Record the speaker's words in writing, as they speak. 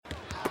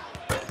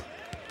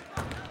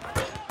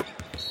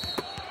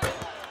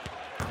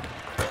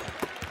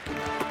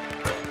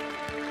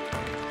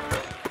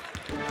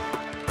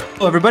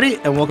Hello, everybody,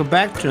 and welcome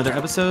back to another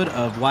episode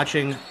of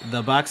Watching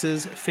the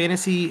Boxes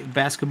Fantasy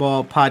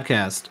Basketball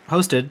Podcast,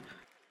 hosted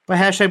by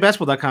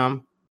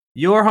 #basketball.com,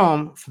 your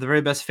home for the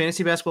very best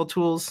fantasy basketball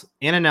tools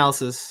and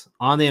analysis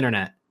on the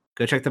internet.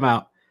 Go check them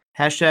out,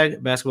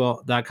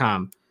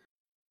 #basketball.com.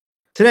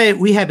 Today,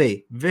 we have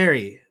a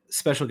very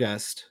special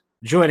guest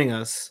joining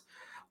us,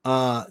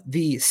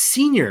 the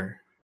senior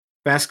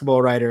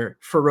basketball writer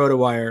for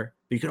RotoWire.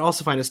 You can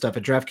also find his stuff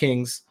at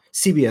DraftKings,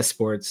 CBS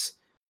Sports,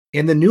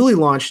 and the newly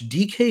launched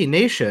DK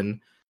Nation.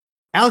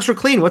 Alex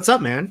Rikleen, what's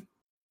up, man?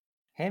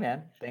 Hey,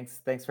 man.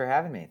 Thanks for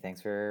having me. Thanks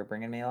for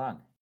bringing me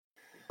along.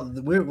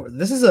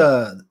 This is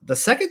the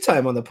second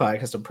time on the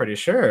podcast, I'm pretty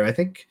sure. I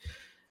think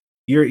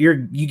you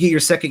get your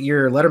second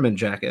year Letterman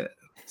jacket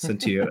sent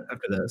to you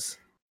after this.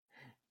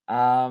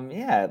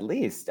 Yeah, at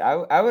least.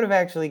 I would have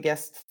actually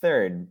guessed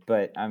third,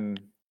 but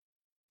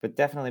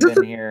definitely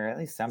been here at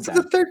least sometime.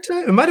 The third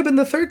time. It might have been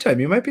the third time.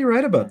 You might be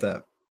right about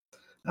that.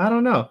 I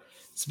don't know.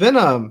 It's been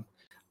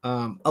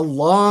a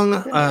long,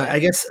 I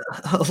guess,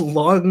 a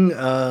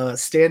long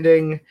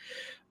standing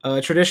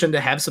tradition to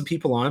have some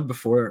people on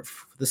before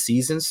the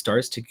season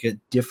starts to get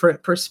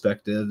different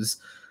perspectives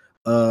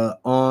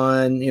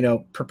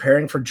on,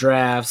 preparing for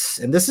drafts.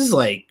 And this is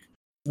like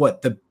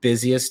the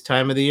busiest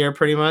time of the year,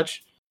 pretty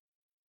much.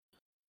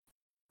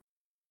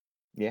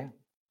 Yeah.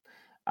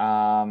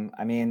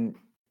 I mean,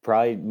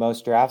 probably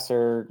most drafts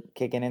are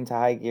kicking into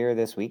high gear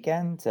this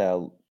weekend.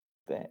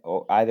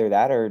 Either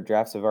that or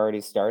drafts have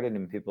already started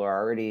and people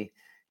are already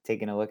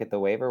taking a look at the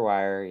waiver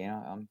wire.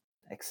 I'm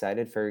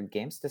excited for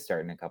games to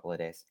start in a couple of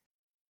days.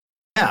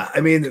 Yeah,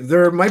 I mean,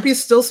 there might be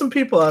still some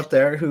people out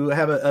there who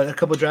have a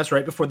couple of drafts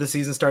right before the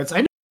season starts.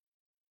 I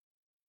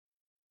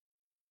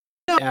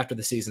know after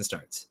the season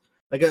starts.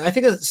 Like, I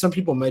think some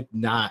people might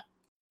not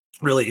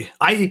really.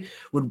 I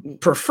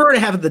would prefer to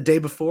have it the day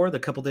before, the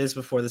couple days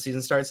before the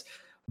season starts.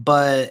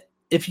 But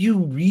if you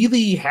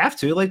really have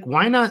to, like,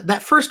 why not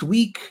that first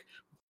week?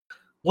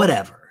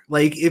 Whatever.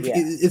 Like,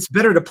 it's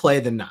better to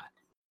play than not.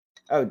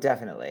 Oh,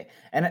 definitely.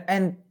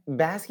 And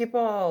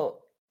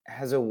basketball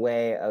has a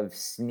way of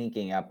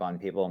sneaking up on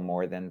people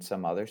more than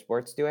some other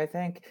sports do, I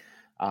think.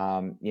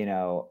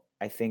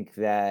 I think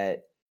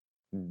that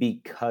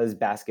because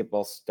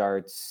basketball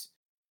starts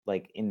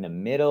like in the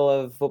middle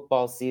of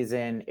football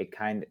season,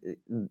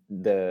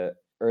 the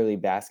early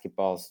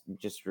basketballs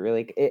just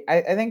really,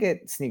 I think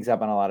it sneaks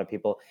up on a lot of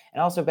people.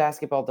 And also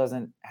basketball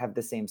doesn't have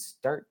the same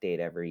start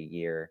date every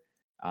year.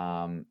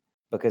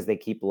 Because they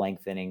keep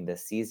lengthening the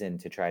season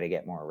to try to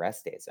get more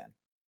rest days in.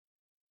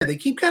 They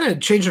keep kind of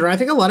changing around. I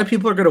think a lot of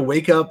people are going to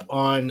wake up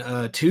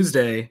on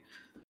Tuesday,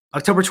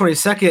 October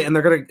 22nd, and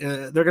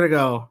they're gonna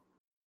go,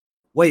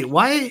 wait,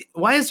 why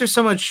is there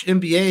so much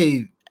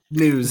NBA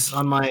news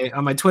on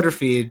my Twitter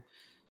feed?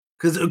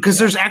 Because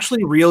there's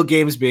actually real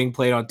games being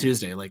played on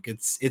Tuesday. Like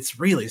it's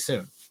really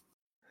soon.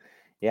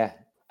 Yeah,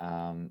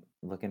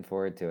 looking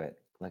forward to it.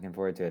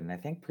 And I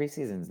think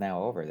preseason's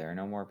now over. There are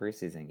no more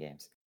preseason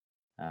games.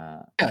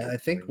 I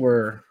think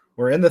we're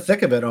in the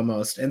thick of it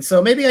almost, and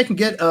so maybe I can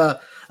get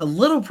a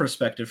little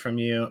perspective from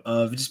you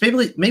of just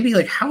maybe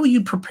like how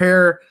you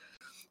prepare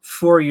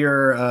for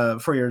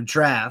your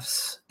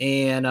drafts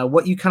and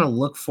what you kind of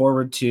look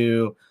forward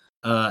to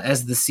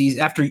as the season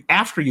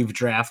after you've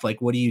drafted.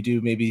 Like, what do you do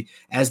maybe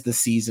as the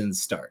season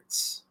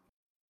starts?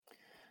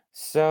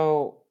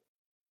 So,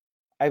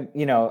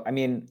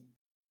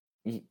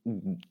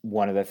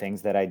 one of the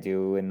things that I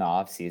do in the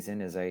off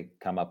season is I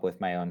come up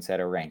with my own set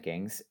of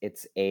rankings.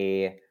 It's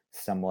a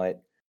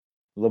somewhat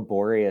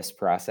laborious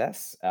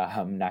process.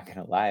 I'm not going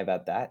to lie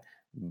about that.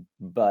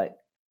 But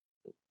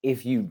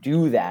if you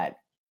do that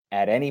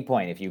at any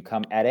point,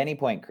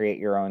 create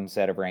your own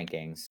set of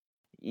rankings,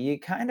 you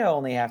kind of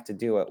only have to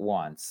do it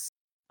once.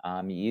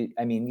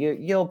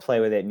 You'll play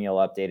with it and you'll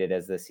update it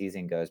as the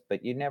season goes,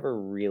 but you never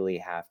really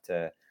have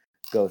to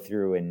go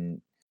through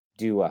and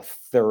do a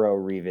thorough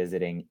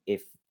revisiting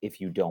if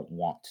you don't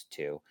want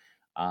to.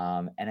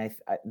 And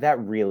that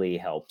really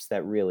helps.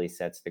 That really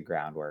sets the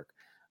groundwork.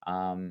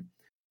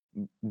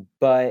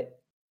 But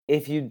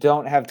if you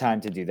don't have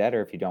time to do that,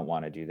 or if you don't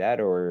want to do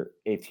that, or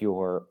if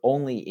you're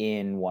only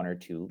in one or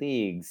two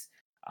leagues,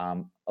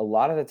 a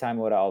lot of the time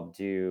what I'll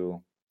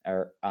do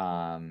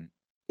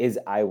is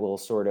I will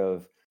sort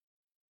of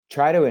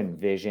try to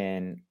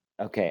envision,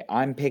 okay,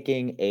 I'm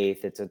picking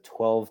 8th. It's a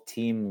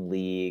 12-team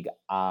league.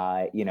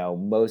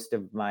 Most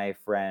of my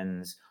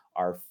friends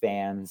are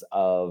fans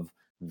of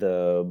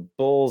the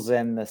Bulls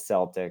and the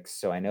Celtics.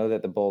 So I know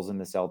that the Bulls and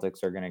the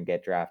Celtics are going to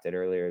get drafted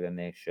earlier than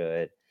they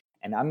should.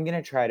 And I'm going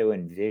to try to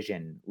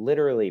envision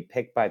literally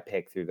pick by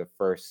pick through the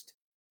first,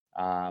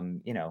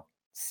 7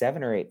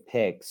 or 8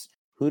 picks.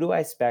 Who do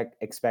I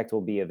expect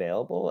will be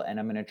available? And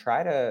I'm going to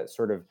try to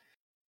sort of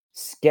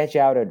sketch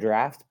out a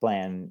draft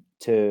plan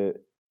to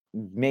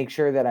make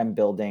sure that I'm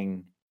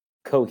building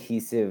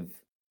cohesive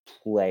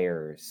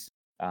players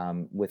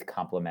with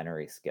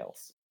complementary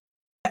skills.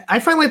 I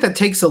find like that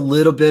takes a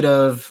little bit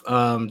of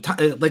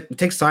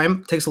takes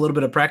time, takes a little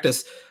bit of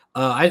practice.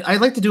 I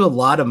like to do a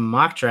lot of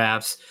mock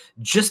drafts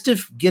just to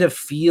get a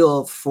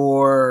feel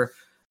for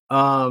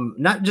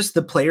not just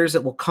the players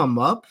that will come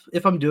up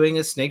if I'm doing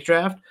a snake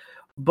draft,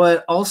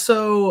 but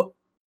also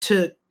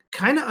to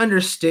kind of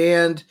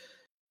understand.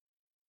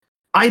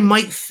 I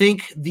might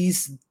think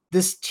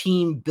this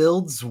team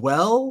builds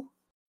well,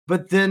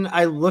 but then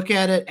I look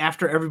at it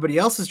after everybody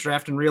else's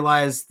draft and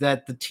realize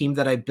that the team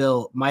that I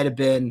built might have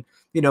been,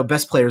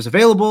 best players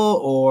available,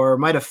 or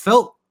might have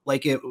felt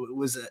like it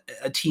was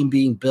a team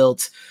being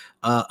built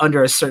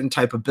under a certain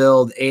type of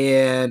build,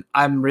 and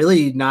I'm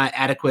really not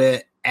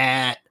adequate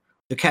at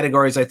the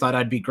categories I thought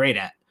I'd be great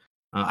at.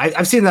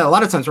 I've seen that a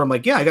lot of times where I'm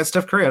like, yeah, I got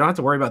Steph Curry. I don't have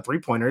to worry about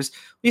 3-pointers.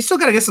 You still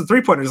got to get some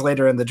 3-pointers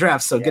later in the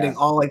draft. So getting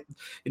all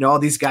all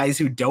these guys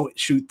who don't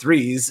shoot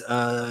threes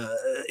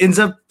ends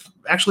up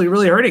actually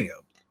really hurting you.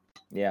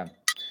 Yeah.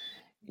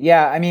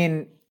 Yeah. I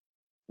mean,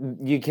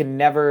 you can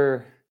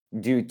never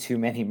do too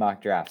many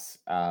mock drafts.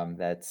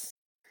 That's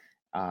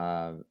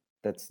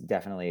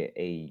definitely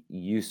a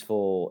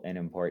useful and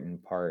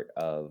important part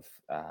of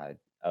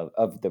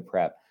the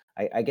prep.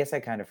 I guess I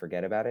kind of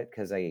forget about it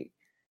because I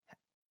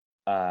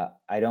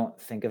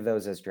don't think of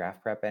those as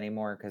draft prep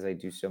anymore because I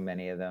do so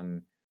many of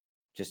them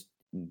just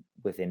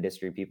with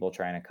industry people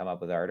trying to come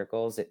up with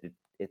articles. It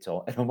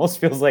almost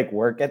feels like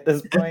work at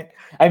this point.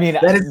 I mean,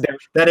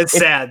 that is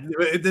sad.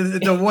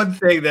 It's the one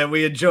thing that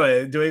we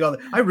enjoy doing.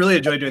 I really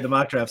enjoy doing the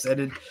mock drafts,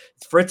 and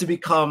it's for it to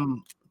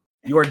become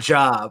your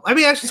job. I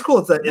mean, actually, it's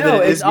cool.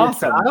 It's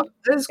awesome.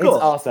 It's cool.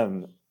 It's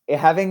awesome.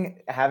 Having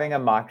a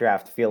mock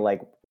draft feel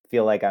like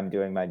I'm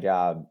doing my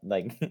job,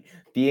 like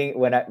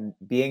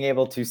being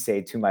able to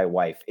say to my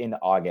wife in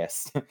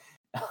August,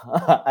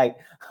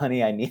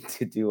 honey, I need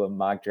to do a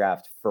mock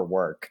draft for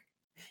work,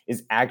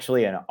 is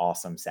actually an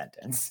awesome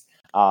sentence.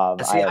 I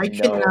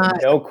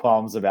have no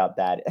qualms about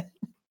that.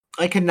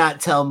 I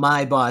cannot tell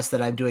my boss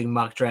that I'm doing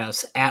mock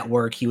drafts at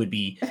work. He would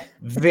be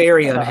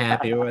very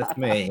unhappy with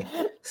me.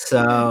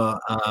 So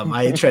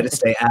I try to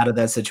stay out of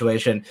that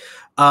situation.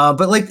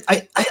 But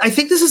I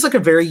think this is like a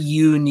very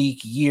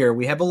unique year.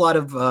 We have a lot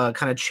of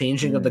kind of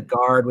changing of the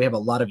guard. We have a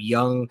lot of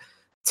young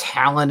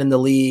talent in the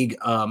league.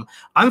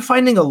 I'm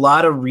finding a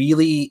lot of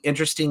really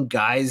interesting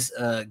guys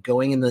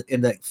going in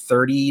the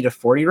 30 to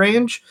 40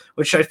 range,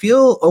 which I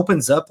feel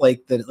opens up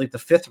like the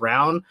fifth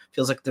round.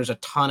 Feels like there's a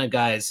ton of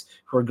guys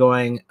who are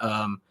going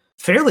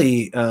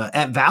fairly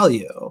at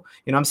value.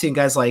 I'm seeing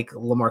guys like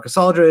LaMarcus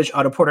Aldridge,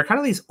 Otto Porter, kind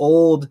of these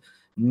old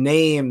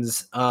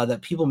names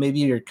that people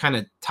maybe are kind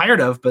of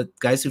tired of, but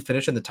guys who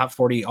finish in the top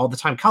 40 all the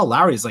time. Kyle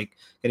Lowry is like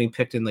getting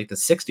picked in like the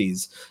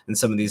 60s in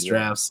some of these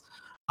drafts.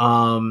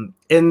 And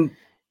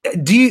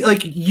do you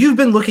you've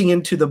been looking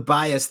into the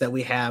bias that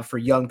we have for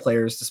young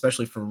players,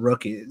 especially for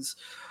rookies?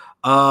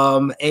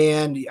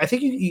 And I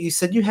think you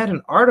said you had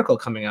an article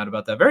coming out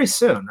about that very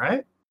soon,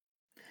 right?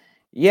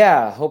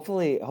 Yeah,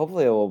 hopefully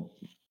we'll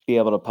be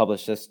able to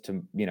publish this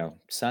to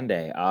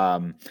Sunday.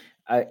 I've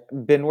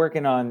been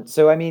working on.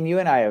 So I mean, you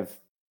and I have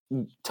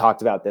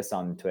talked about this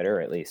on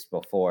Twitter at least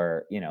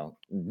before.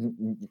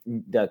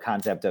 The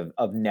concept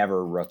of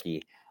never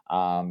rookie.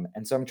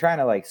 And so I'm trying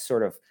to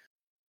sort of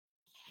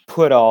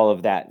put all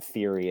of that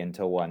theory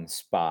into one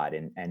spot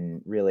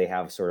and really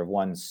have sort of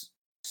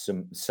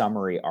some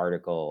summary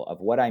article of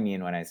what I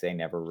mean when I say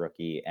never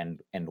rookie and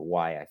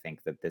why I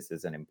think that this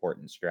is an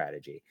important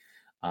strategy.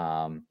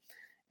 And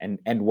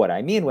what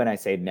I mean when I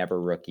say never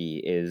rookie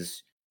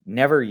is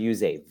never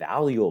use a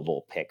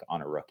valuable pick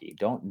on a rookie.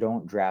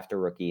 Don't draft a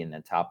rookie in the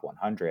top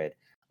 100.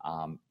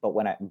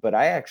 But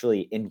I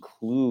actually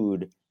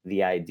include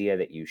the idea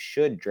that you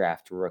should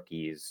draft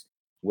rookies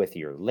with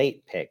your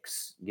late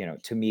picks.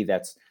 To me,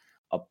 that's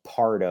a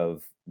part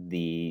of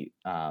the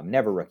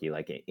never rookie.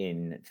 Like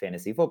in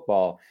fantasy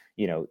football,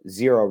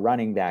 zero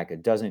running back.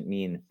 It doesn't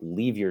mean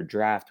leave your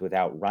draft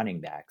without running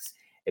backs.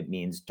 It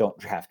means don't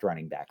draft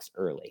running backs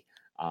early.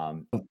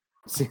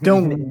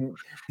 Don't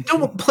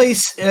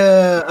place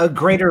a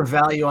greater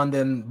value on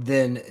them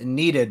than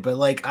needed.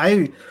 But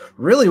I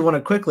really want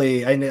to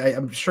quickly.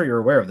 I'm sure you're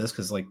aware of this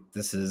because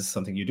this is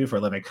something you do for a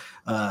living.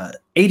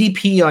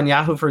 ADP on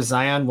Yahoo for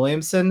Zion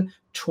Williamson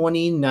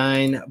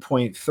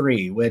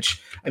 29.3,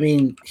 which I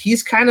mean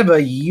he's kind of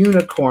a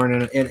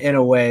unicorn in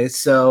a way.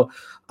 So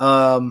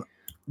John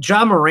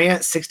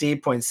Morant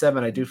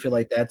 68.7. I do feel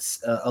like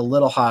that's a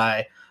little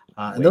high.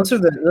 And those are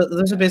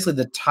basically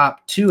the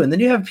top two, and then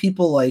you have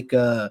people like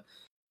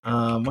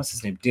what's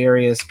his name,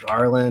 Darius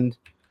Garland.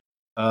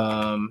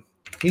 I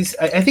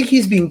think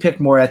he's being picked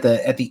more at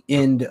the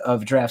end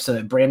of drafts.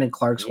 So Brandon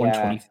Clark's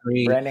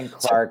 123. Brandon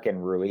Clark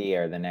and Rui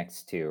are the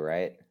next two,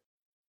 right?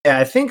 Yeah,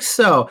 I think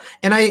so.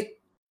 And I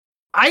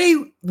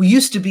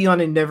used to be on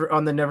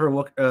the never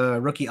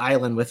rookie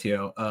island with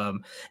you.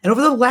 And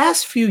over the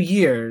last few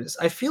years,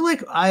 I feel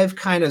like I've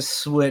kind of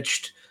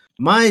switched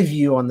my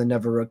view on the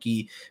never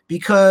rookie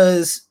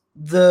because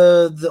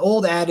the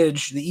old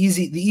adage, the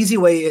easy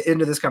way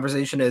into this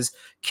conversation is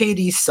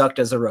KD sucked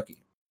as a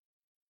rookie.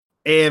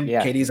 And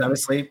KD's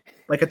obviously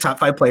like a top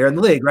 5 player in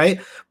the league, right?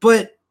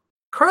 But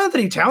Karl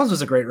Anthony Towns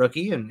was a great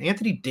rookie, and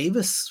Anthony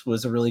Davis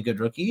was a really good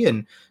rookie,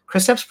 and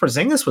Kristaps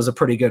Porzingis was a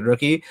pretty good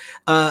rookie.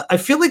 I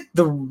feel like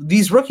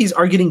these rookies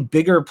are getting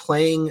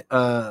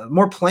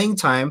more playing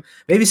time,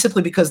 maybe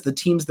simply because the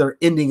teams they're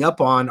ending up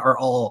on are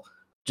all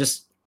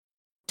just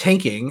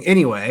tanking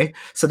anyway,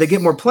 so they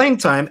get more playing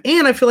time,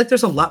 and I feel like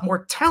there's a lot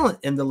more talent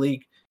in the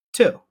league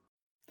too.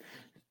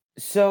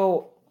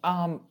 So,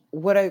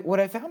 what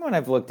I found when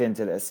I've looked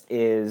into this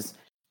is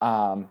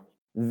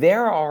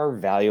there are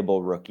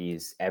valuable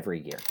rookies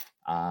every year.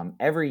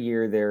 Every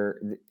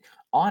year,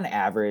 on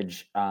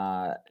average,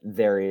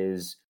 there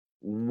is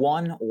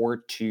one or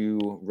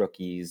two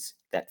rookies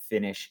that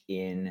finish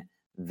in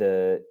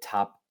the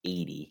top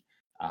 80.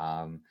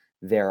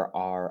 There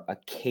are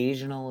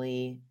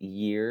occasionally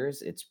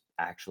years, it's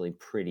actually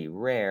pretty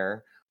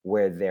rare,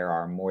 where there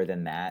are more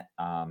than that.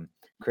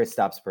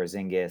 Kristaps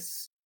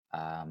Porzingis,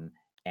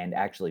 and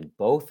actually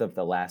both of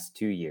the last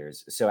 2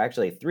 years. So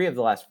actually 3 of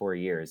the last 4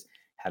 years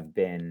have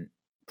been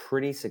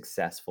pretty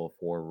successful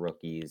for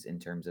rookies in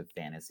terms of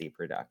fantasy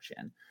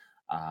production,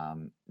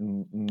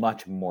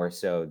 much more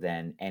so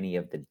than any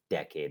of the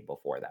decade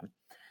before them.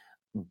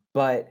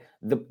 But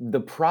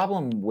the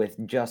problem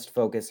with just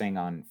focusing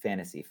on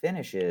fantasy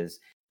finishes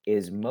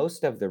is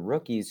most of the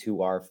rookies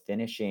who are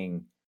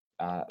finishing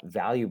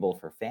valuable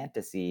for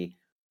fantasy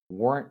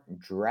weren't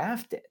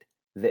drafted.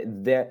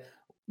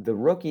 The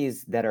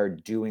rookies that are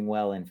doing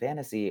well in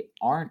fantasy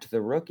aren't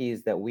the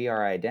rookies that we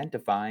are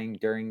identifying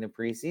during the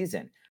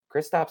preseason.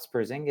 Kristaps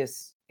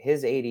Porzingis,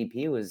 his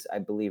ADP was, I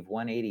believe,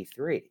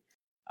 183.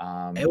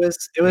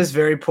 It was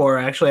very poor.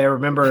 Actually, I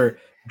remember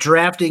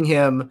drafting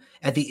him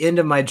at the end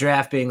of my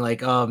draft being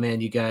like, oh man,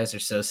 you guys are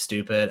so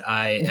stupid.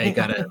 I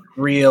got a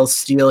real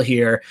steal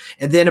here.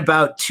 And then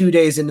about 2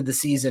 days into the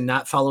season,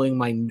 not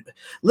following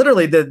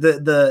literally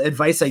the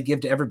advice I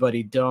give to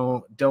everybody,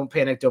 don't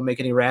panic, don't make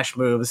any rash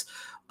moves.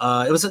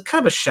 It was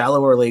kind of a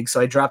shallower league, so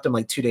I dropped him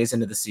like 2 days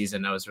into the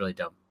season. I was really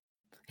dumb.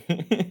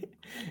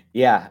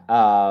 Yeah.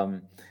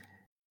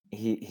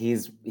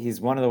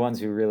 He's one of the ones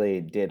who really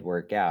did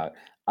work out.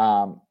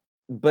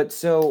 But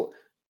so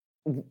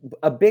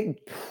a big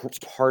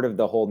part of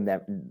the whole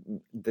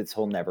this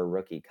whole never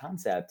rookie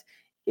concept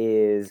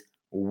is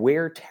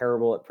we're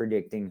terrible at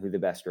predicting who the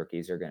best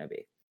rookies are going to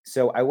be.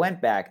 So I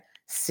went back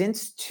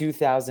since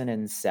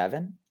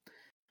 2007.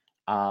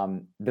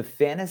 The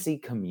fantasy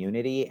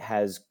community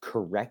has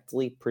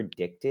correctly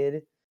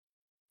predicted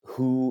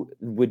who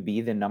would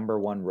be the number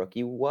one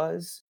rookie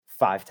was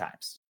 5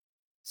 times.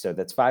 So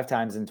that's 5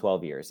 times in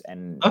 12 years.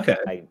 And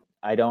Okay.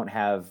 I don't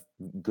have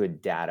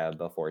good data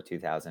before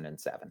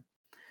 2007.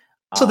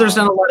 So there's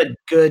not a lot of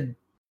good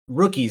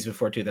rookies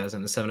before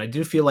 2007. I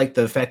do feel like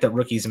the fact that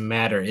rookies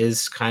matter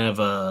is kind of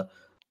a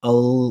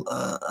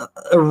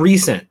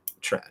recent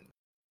trend.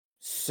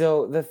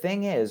 So the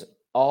thing is,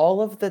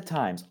 all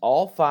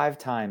 5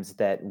 times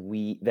that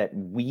we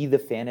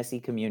the fantasy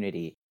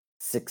community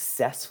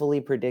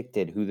successfully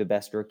predicted who the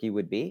best rookie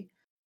would be,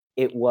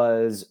 it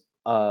was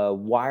a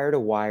wire to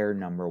wire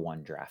number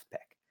 1 draft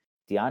pick.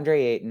 DeAndre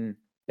Ayton,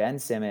 Ben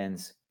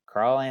Simmons,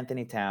 Karl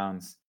Anthony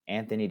Towns,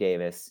 Anthony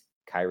Davis,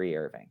 Kyrie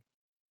Irving.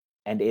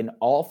 And in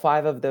all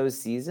 5 of those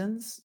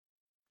seasons,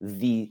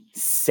 the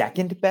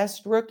second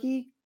best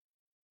rookie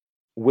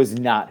was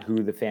not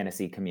who the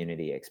fantasy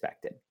community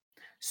expected.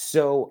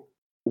 So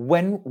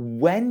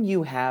when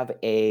you have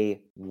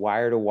a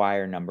wire to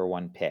wire number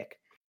 1 pick,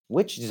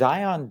 which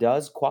Zion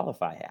does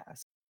qualify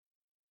as,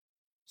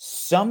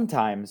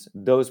 sometimes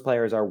those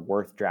players are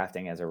worth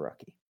drafting as a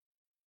rookie.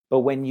 But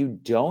when you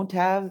don't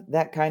have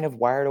that kind of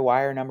wire to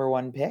wire number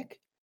 1 pick,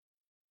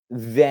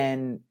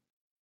 then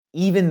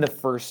even the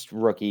first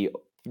rookie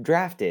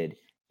drafted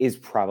is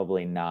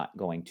probably not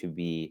going to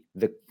be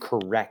the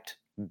correct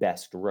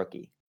best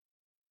rookie.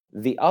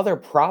 The other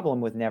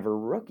problem with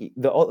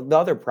the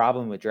other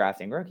problem with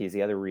drafting rookies,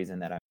 the other reason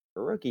that I'm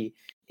a rookie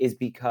is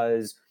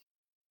because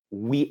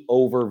we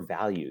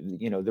overvalue,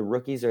 the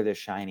rookies are the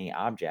shiny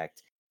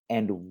object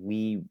and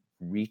we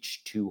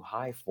reach too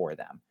high for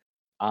them.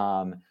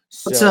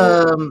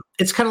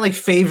 It's kind of like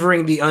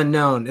favoring the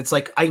unknown. It's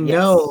like, I Yes.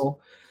 know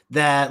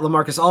that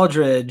LaMarcus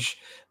Aldridge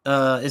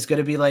is going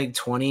to be like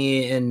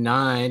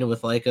 20-9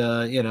 with like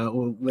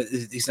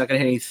he's not going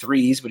to hit any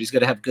threes, but he's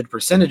going to have good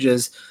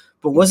percentages.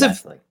 But what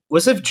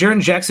if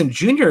Jaren Jackson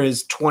Jr.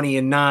 is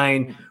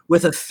 20-9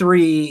 with a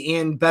 3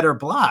 and better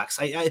blocks?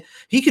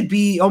 He could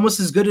be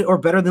almost as good or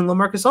better than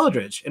LaMarcus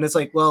Aldridge. And it's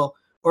like, well,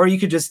 or you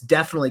could just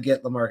definitely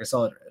get LaMarcus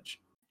Aldridge.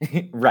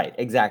 Right,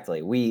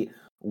 exactly. We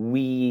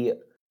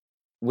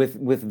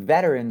with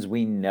veterans,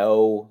 we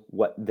know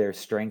what their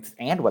strengths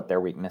and what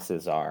their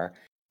weaknesses are.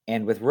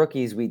 And with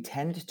rookies, we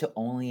tend to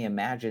only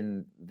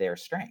imagine their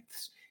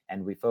strengths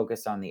and we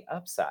focus on the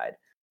upside.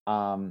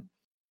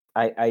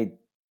 I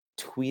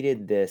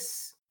tweeted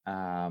this.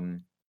 I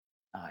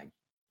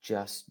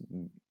just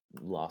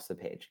lost the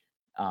page.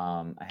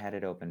 I had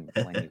it open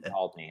when you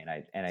called me, and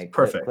I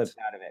clipped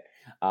out of it.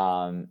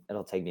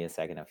 It'll take me a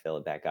second to fill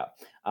it back up.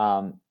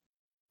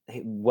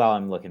 While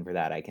I'm looking for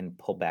that, I can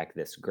pull back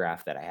this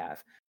graph that I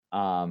have.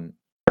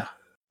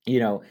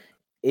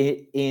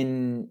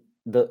 in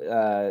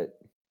the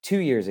 2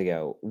 years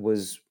ago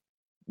was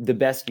the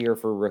best year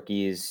for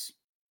rookies.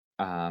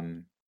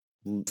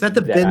 Is that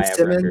the Ben I have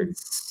record.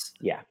 Simmons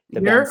Yeah,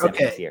 the Ben year? Simmons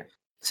Okay. year.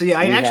 So yeah,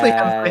 I We actually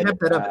have had,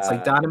 that up. It's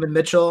like Donovan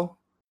Mitchell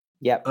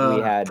Yep,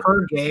 we had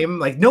per game.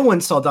 Like no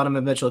one saw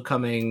Donovan Mitchell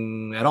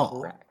coming at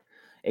all. correct.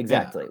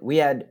 Exactly. We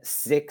had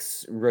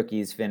 6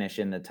 rookies finish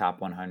in the top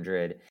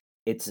 100.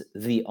 It's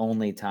the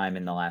only time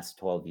in the last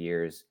 12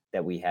 years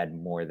that we had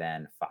more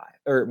than 5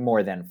 or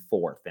more than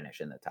 4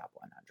 finish in the top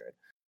 100.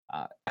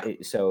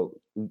 So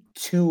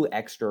 2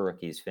 extra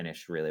rookies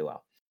finished really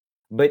well.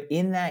 But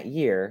in that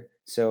year,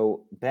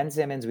 so Ben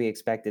Simmons we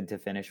expected to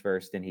finish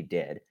first, and he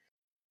did.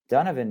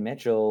 Donovan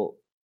Mitchell,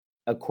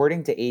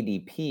 according to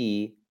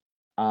ADP,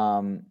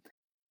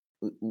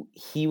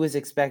 he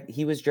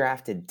was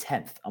drafted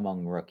 10th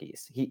among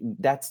rookies.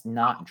 That's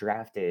not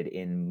drafted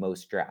in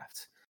most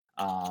drafts.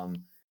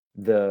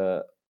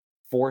 The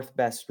 4th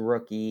best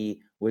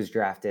rookie was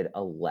drafted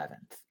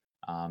 11th.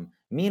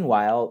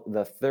 Meanwhile,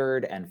 the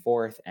 3rd and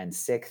 4th and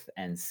 6th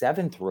and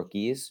 7th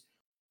rookies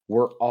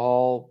were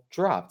all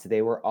dropped.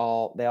 They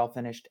all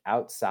finished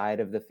outside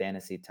of the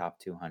fantasy top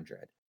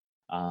 200.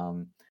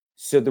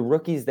 So the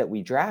rookies that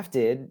we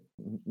drafted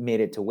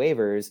made it to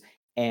waivers,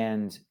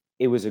 and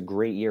it was a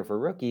great year for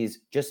rookies,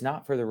 just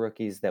not for the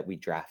rookies that we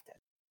drafted.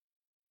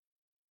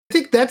 I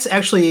think that's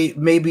actually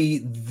maybe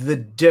the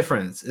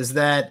difference, is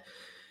that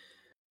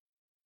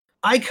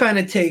I kind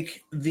of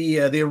take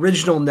the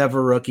original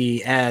Never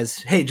Rookie as,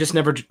 hey, just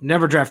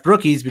never draft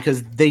rookies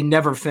because they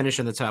never finish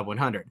in the top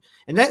 100,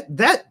 and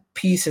that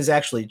piece has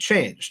actually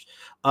changed.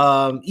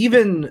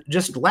 Even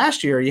just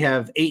last year, you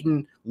have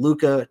Ayton,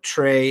 Luka,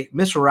 Trey,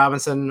 Mr.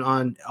 Robinson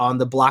on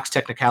the blocks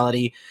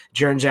technicality,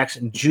 Jaren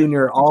Jackson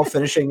Jr. all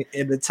finishing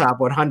in the top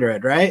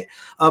 100, right?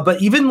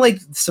 But even like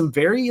some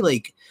very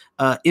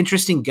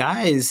interesting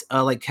guys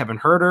like Kevin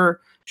Huerter,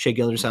 Shai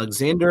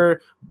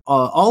Gilgeous-Alexander,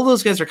 all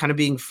those guys are kind of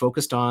being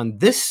focused on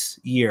this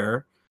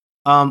year.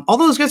 All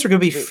those guys are going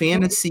to be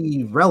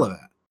fantasy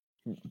relevant.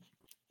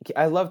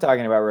 I love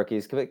talking about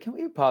rookies. Can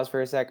we pause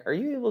for a sec? Are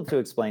you able to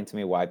explain to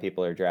me why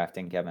people are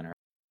drafting Kevin Huerter?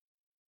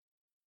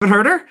 Kevin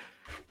Huerter?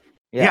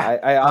 Yeah.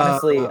 I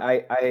honestly,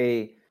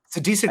 it's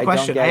a decent I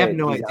question. don't I get have it.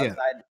 no idea.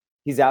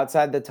 He's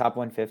outside the top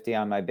 150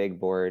 on my big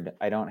board.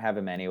 I don't have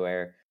him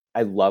anywhere.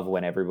 I love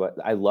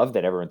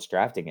that everyone's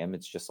drafting him.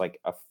 It's just like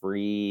a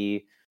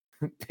free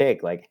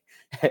pick. Like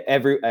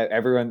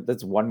everyone,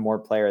 that's one more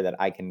player that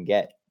I can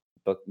get.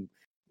 But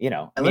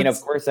I mean,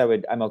 of course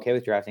I'm okay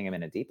with drafting him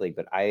in a deep league,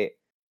 but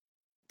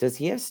does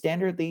he have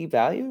standard league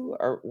value,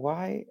 or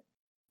why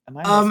am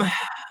I missing?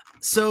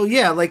 So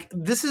yeah, like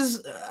this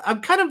is,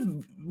 I'm kind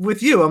of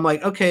with you. I'm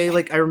like, okay,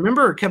 like I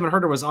remember Kevin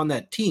Huerter was on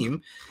that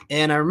team,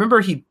 and I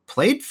remember he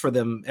played for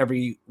them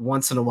every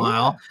once in a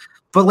while. Yeah.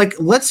 But like,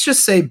 let's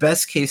just say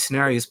best case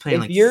scenario is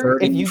playing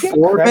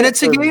 34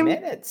 minutes a game.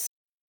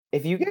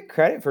 If you get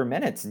credit for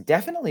minutes,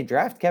 definitely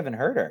draft Kevin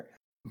Huerter.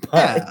 But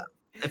yeah,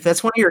 if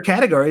that's one of your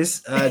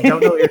categories,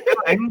 don't know what you're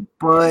doing,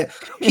 but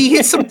he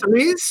hits some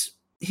threes.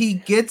 He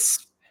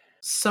gets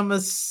some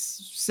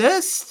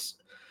assists.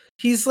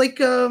 He's like,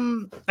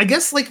 I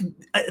guess, like,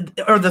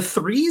 are the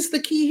threes the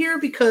key here?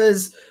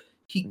 Because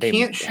he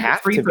can't shoot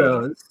free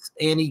throws,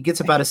 and he gets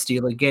about a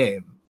steal a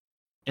game.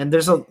 And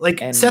there's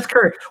Seth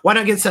Curry. Why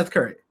not get Seth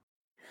Curry?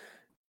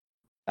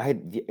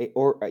 Austin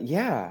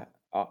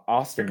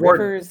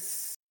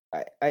Rivers.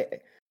 I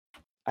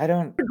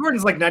don't. Eric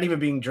Gordon's like not even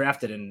being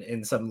drafted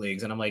in some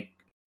leagues, and I'm like,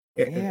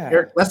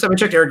 last time I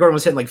checked, Eric Gordon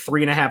was hitting like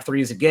 3.5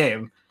 threes a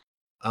game.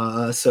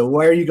 So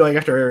why are you going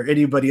after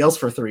anybody else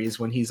for threes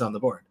when he's on the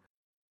board?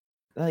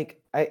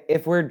 Like,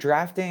 if we're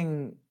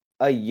drafting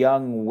a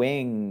young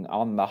wing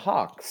on the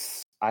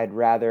Hawks, I'd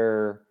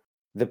rather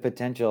the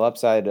potential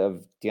upside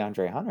of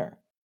DeAndre Hunter.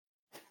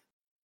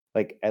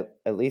 Like,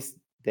 at least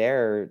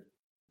there's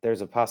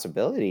a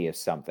possibility of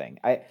something.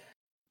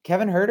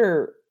 Kevin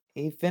Huerter,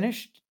 he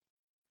finished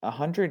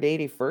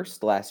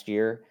 181st last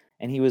year,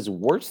 and he was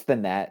worse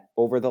than that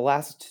over the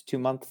last 2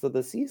 months of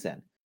the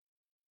season.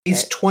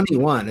 He's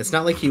 21. It's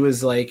not like he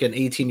was like an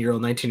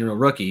 18-year-old, 19-year-old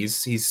rookie.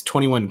 He's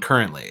 21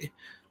 currently.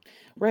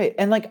 Right.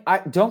 And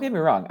don't get me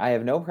wrong, I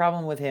have no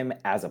problem with him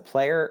as a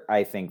player.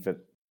 I think that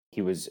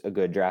he was a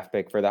good draft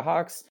pick for the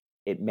Hawks.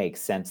 It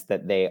makes sense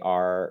that they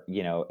are,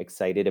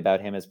 excited about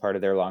him as part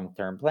of their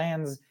long-term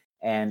plans.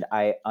 And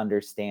I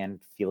understand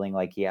feeling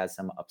like he has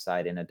some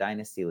upside in a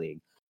dynasty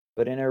league.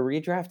 But in a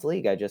redraft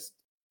league,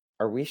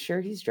 are we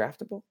sure he's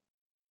draftable?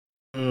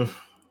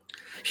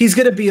 He's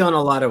going to be on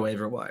a lot of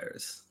waiver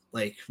wires.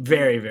 Like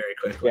very, very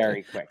quickly.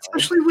 Very quickly.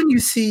 Especially when you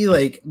see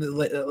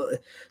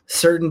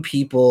certain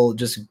people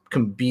just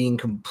being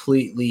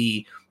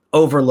completely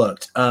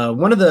overlooked.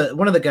 One of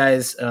the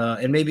guys,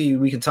 and maybe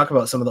we can talk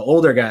about some of the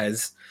older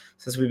guys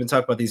since we've been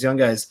talking about these young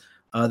guys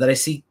that I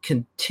see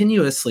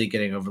continuously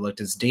getting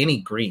overlooked is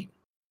Danny Green.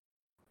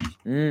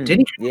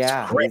 Danny Green is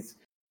great.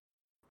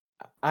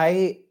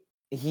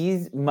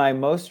 He's my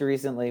most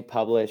recently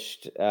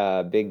published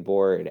big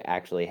board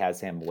actually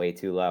has him way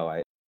too low.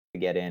 I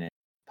get in and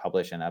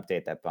publish an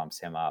update that bumps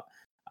him up.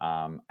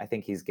 I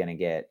think he's going to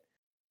get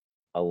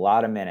a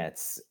lot of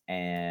minutes,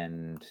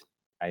 and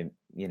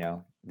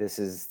this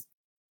is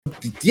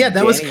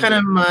that was kind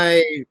of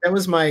my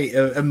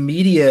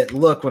immediate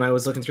look when I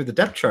was looking through the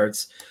depth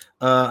charts.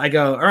 I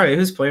go, all right,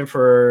 who's playing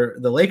for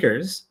the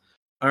Lakers?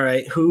 All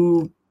right,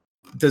 who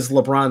does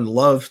LeBron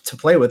love to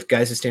play with?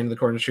 Guys who stand in the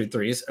corner and shoot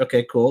threes.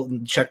 Okay, cool.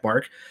 Check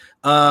mark.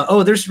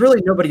 There's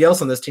really nobody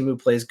else on this team who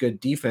plays good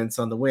defense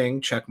on the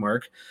wing. Check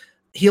mark.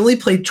 He only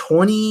played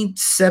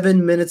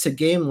 27 minutes a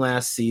game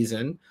last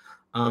season.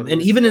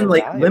 And even in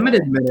like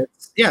limited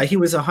minutes, he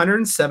was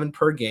 107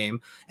 per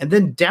game. And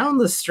then down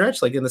the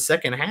stretch, like in the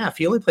second half,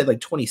 he only played like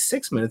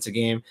 26 minutes a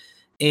game.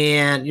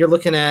 And you're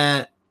looking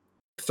at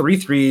 3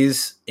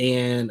 threes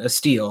and a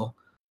steal.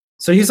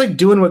 So he's like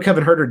doing what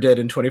Kevin Huerter did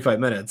in 25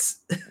 minutes.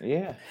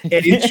 Yeah.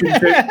 And he's shooting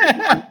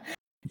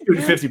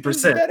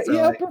 50%. So he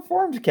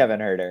outperformed Kevin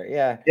Huerter.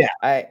 Yeah.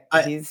 Yeah.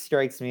 He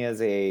strikes me as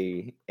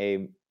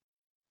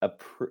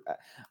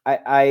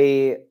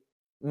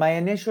my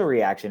initial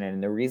reaction,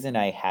 and the reason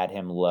I had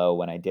him low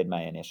when I did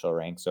my initial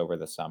ranks over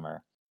the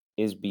summer,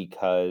 is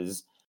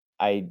because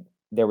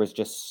there was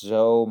just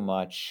so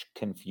much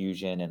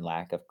confusion and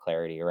lack of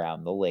clarity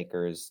around the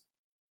Lakers,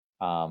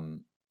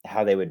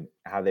 how they would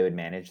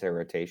manage their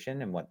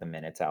rotation and what the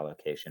minutes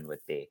allocation would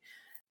be.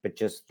 But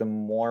just the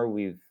more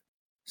we've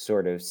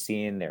sort of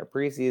seen their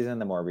preseason,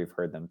 the more we've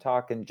heard them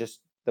talk, and just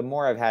the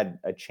more I've had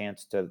a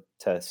chance to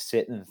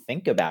sit and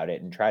think about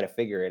it and try to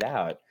figure it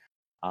out,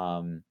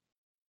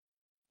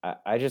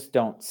 I just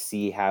don't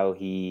see how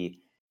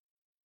he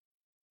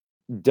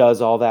does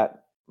all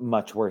that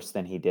much worse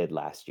than he did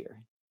last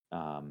year.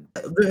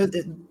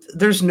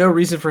 There's no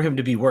reason for him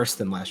to be worse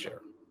than last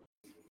year.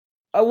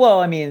 Well,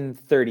 I mean,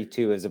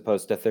 32 as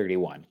opposed to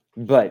 31,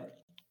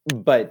 but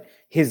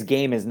his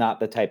game is not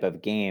the type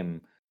of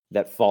game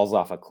that falls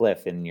off a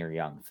cliff in your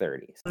young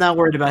 30s. I'm not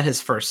worried about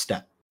his first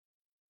step.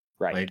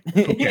 Right. Like,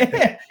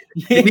 okay.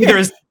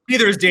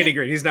 Neither is Danny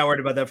Green. He's not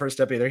worried about that first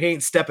step either. He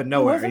ain't stepping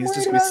nowhere. He's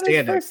just going to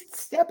stand there. First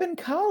step in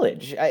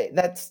college.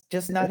 That's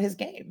just not his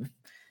game.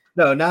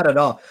 No, not at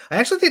all. I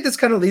actually think this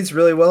kind of leads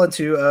really well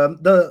into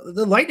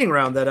the lightning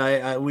round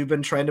that we've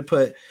been trying to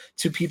put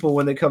to people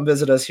when they come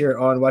visit us here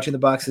on Watching the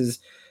Boxes.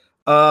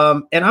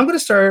 And I'm going to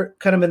start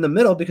kind of in the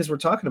middle because we're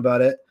talking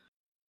about it.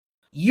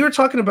 You're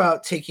talking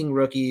about taking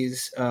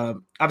rookies,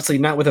 obviously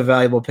not with a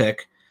valuable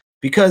pick,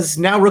 because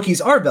now rookies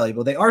are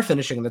valuable. They are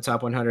finishing in the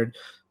top 100,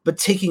 but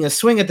taking a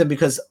swing at them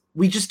because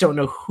we just don't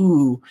know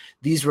who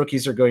these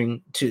rookies are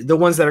going to, the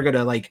ones that are going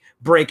to like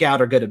break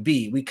out are going to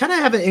be. We kind of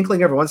have an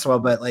inkling every once in a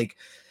while, but like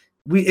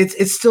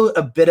it's still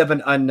a bit of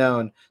an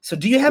unknown. So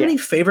do you have any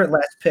favorite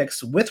last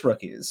picks with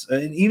rookies?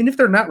 Even if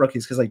they're not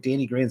rookies, because like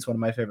Danny Green is one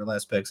of my favorite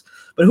last picks,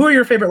 but who are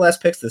your favorite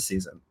last picks this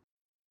season?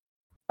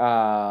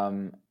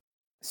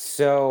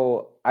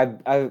 So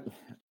I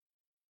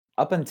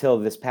up until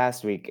this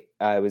past week,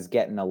 I was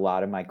getting a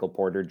lot of Michael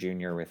Porter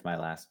Jr. with my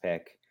last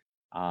pick.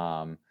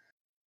 Do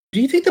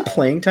you think the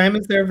playing time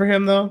is there for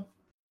him, though?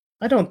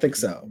 I don't think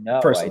so. No,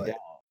 personally. I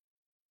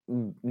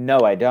don't. No,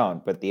 I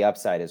don't. But the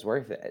upside is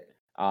worth it.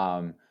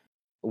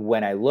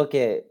 When I look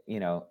at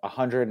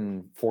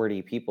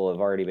 140 people have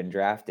already been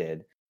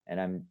drafted,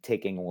 and I'm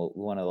taking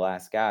one of the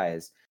last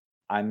guys,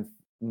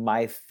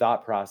 my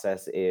thought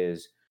process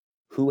is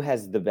who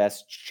has the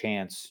best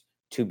chance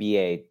to be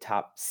a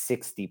top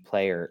 60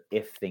 player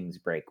if things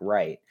break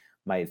right.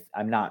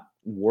 I'm not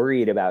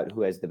worried about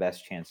who has the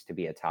best chance to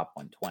be a top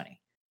 120.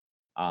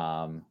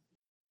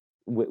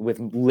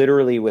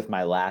 With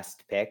my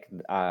last pick,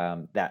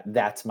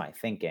 that's my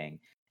thinking.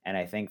 And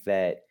I think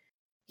that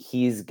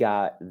he's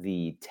got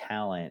the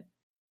talent,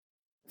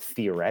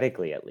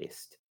 theoretically at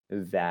least,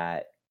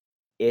 that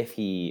if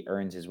he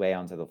earns his way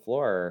onto the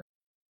floor,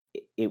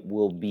 it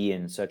will be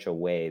in such a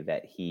way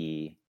that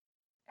he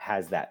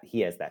has that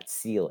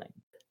ceiling.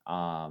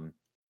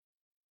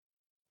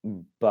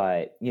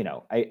 But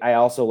I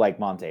also like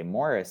Monte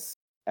Morris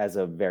as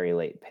a very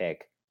late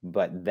pick,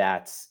 but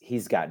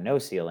he's got no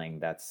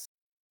ceiling.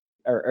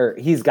 Or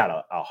he's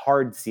got a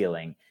hard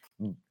ceiling,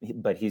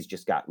 but he's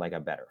just got like a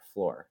better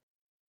floor.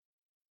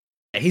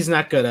 He's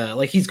not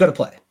gonna he's gonna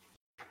play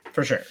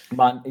for sure.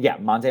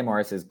 Monte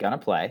Morris is gonna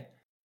play,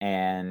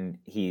 and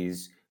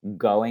he's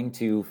going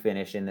to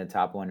finish in the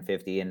top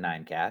 150 in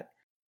 9-cat.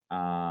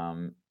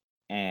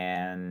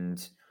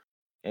 And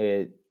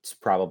it's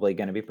probably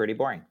going to be pretty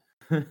boring.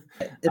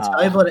 It's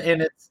valuable,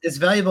 and it's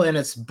valuable, and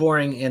it's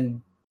boring, and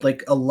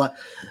like a lot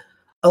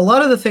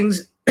of the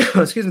things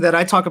excuse me that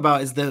I talk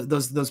about is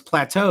those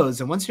plateaus.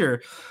 And once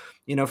you're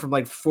from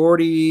like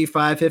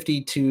 45,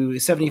 50 to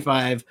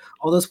 75,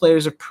 all those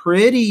players are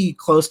pretty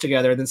close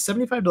together. Then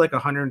 75 to like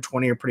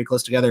 120 are pretty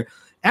close together.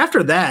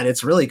 After that,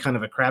 it's really kind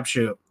of a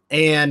crapshoot.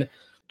 And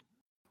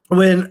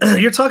when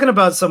you're talking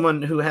about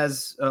someone who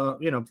has,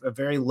 a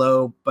very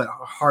low but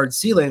hard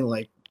ceiling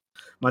like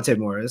Monte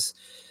Morris,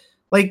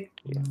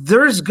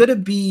 there's going to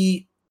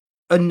be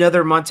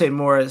another Monte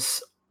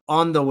Morris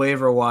on the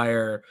waiver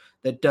wire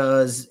that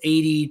does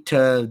 80 to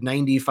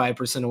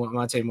 95% of what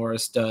Monte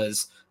Morris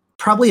does,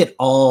 probably at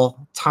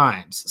all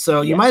times.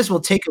 So you might as well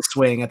take a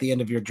swing at the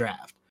end of your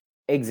draft.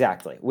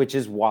 Exactly, which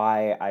is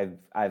why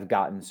I've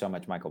gotten so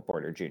much Michael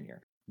Porter Jr.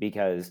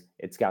 because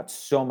it's got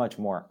so much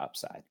more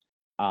upside.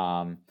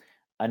 Um,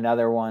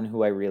 Another one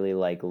who I really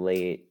like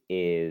late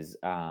is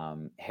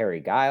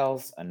Harry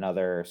Giles,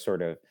 another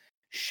sort of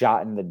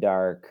shot in the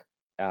dark.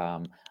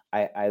 Um,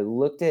 I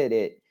looked at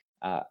it.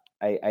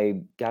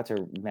 I got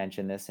to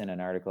mention this in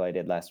an article I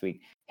did last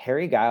week.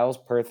 Harry Giles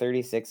per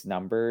 36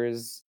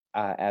 numbers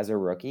as a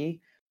rookie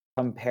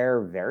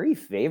compare very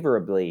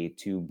favorably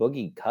to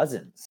Boogie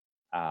Cousins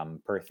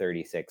per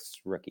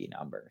 36 rookie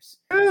numbers.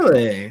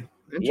 Really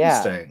Yeah,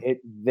 interesting.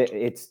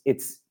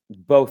 it's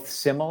both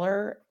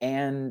similar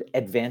and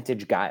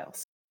advantage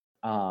Giles.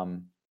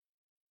 Um,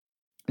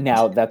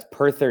 Now that's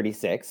per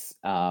 36.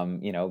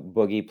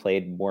 Boogie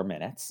played more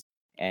minutes,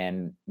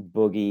 and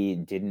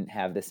Boogie didn't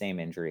have the same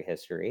injury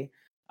history,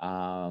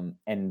 and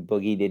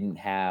Boogie didn't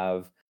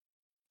have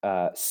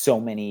so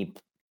many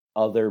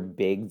other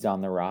bigs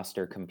on the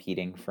roster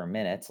competing for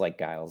minutes like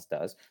Giles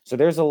does. So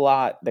there's a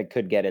lot that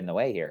could get in the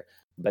way here.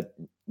 But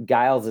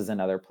Giles is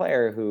another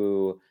player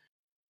who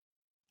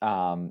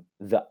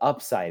the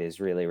upside is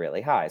really,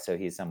 really high. So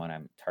he's someone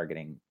I'm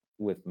targeting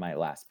with my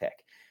last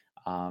pick.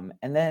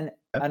 And then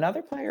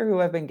another player who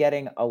I've been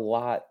getting a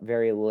lot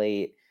very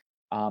late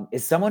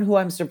is someone who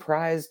I'm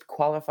surprised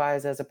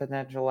qualifies as a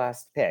potential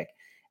last pick,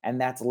 and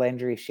that's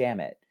Landry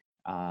Shamet.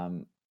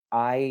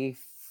 I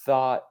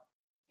thought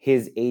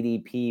his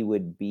ADP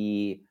would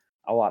be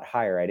a lot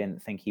higher. I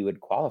didn't think he would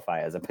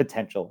qualify as a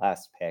potential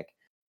last pick,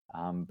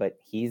 but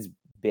he's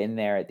been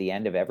there at the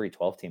end of every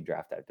 12-team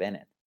draft I've been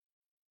in.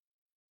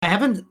 I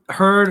haven't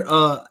heard.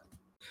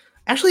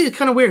 Actually, it's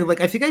kind of weird.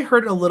 Like, I think I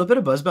heard a little bit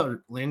of buzz about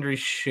Landry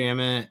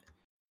Shamet.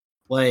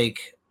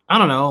 Like, I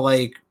don't know,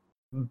 like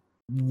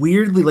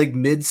weirdly, like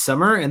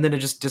midsummer, and then it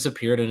just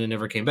disappeared and it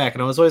never came back.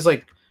 And I was always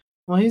like,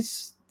 well,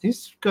 he's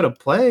gonna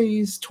play.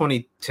 He's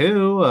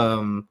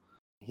 22.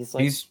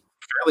 He's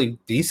fairly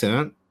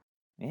decent.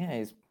 Yeah,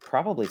 he's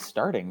probably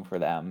starting for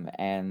them,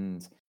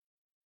 and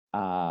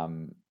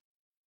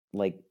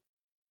like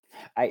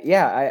I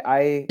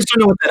I just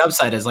don't know what that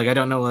upside is. Like, I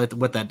don't know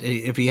what that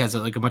if he has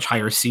like a much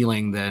higher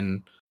ceiling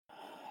than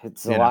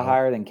it's a lot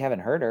higher than Kevin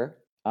Huerter.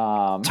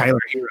 Tyler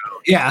Hero.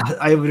 Yeah,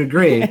 I would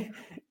agree.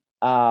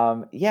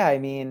 Yeah, I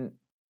mean,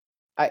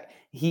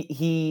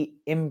 he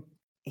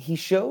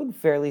showed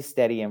fairly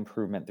steady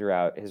improvement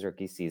throughout his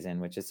rookie season,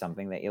 which is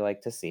something that you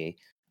like to see.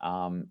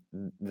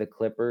 The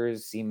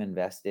Clippers seem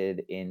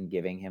invested in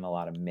giving him a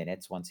lot of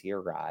minutes once he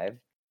arrived.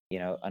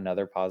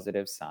 Another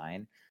positive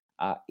sign.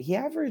 He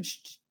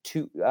averaged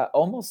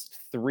almost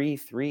 3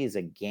 threes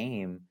a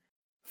game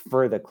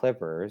for the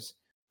Clippers.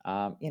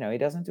 He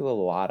doesn't do a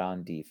lot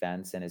on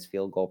defense, and his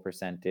field goal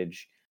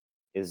percentage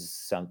is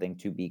something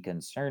to be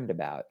concerned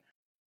about.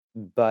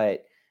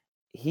 But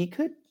he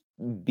could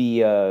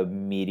be a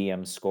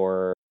medium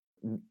scorer,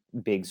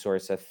 big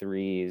source of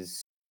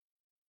threes,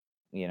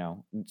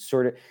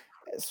 sort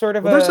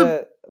of Well, there's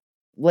a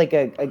like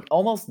a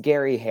almost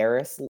Gary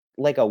Harris,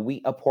 like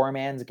a poor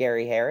man's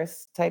Gary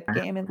Harris type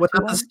game into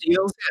without the him.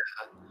 steals.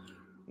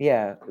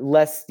 Yeah,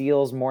 less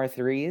steals, more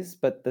threes,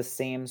 but the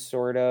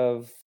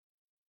similar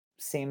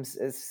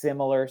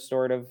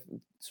sort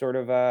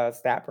of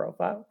stat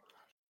profile.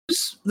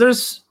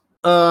 There's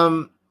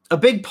a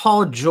big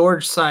Paul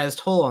George sized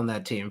hole on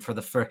that team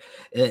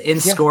in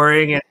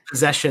scoring and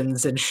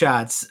possessions and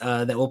shots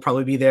that will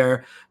probably be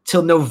there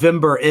till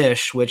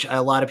November-ish, which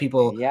a lot of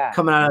people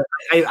coming out of,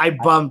 I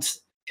bumped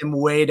him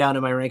way down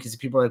in my rankings.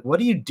 People are like, what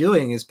are you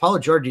doing? Is Paul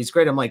George, he's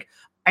great. I'm like,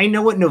 I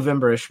know what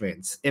November-ish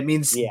means. It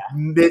means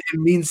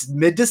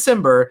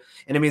mid-December,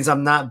 and it means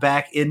I'm not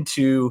back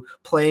into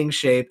playing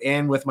shape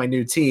and with my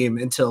new team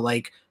until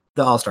like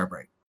the All-Star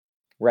break.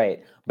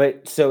 Right.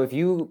 But so if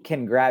you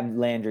can grab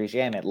Landry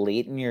Shamet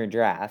late in your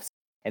drafts,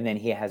 and then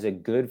he has a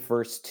good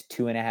first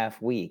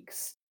 2.5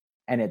 weeks,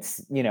 and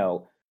it's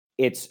now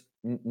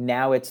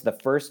it's the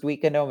first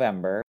week of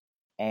November,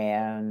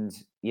 and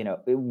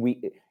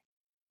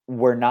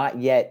we're not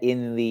yet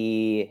in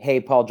the hey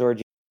Paul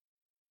George,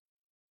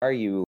 are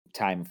you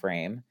time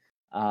frame.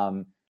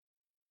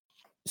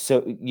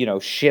 So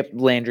ship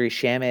Landry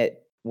Shamet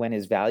when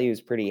his value is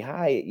pretty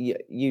high.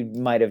 You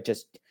might have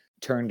just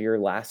turned your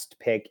last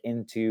pick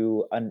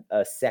into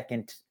a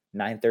second,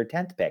 9th, or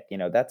 10th pick.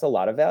 That's a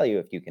lot of value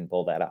if you can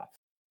pull that off.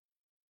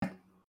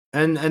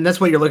 And that's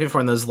what you're looking for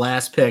in those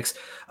last picks.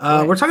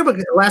 Right. We're talking about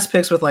last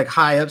picks with like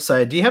high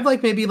upside. Do you have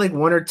like maybe like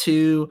one or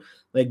two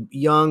like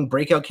young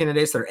breakout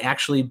candidates that are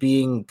actually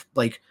being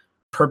like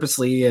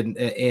purposely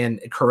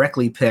and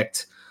correctly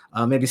picked?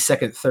 Maybe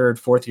second, third,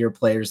 fourth year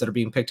players that are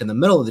being picked in the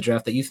middle of the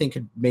draft that you think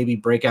could maybe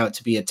break out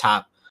to be a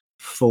top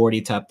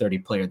 40, top 30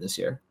 player this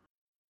year?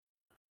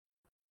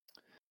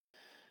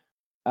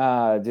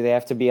 Do they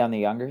have to be on the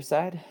younger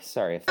side?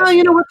 Sorry.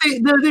 You know what?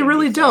 They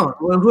really don't.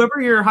 Well,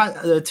 whoever your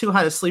two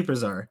hottest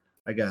sleepers are,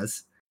 I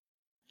guess.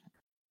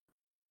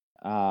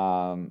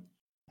 Sorry,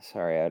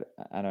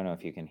 I don't know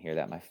if you can hear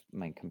that.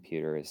 My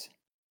computer is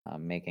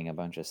making a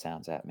bunch of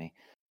sounds at me.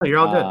 Oh, you're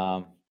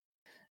all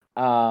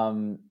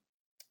good.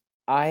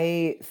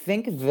 I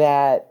think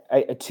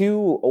that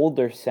two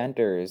older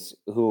centers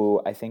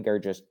who I think are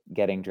just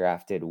getting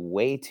drafted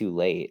way too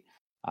late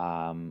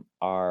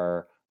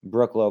are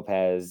Brooke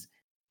Lopez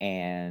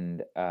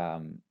and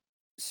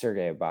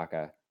Sergei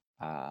Ibaka.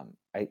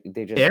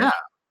 Yeah,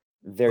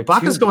 They're too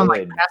Ibaka's going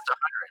like good. past.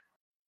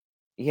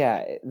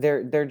 Yeah,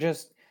 they're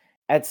just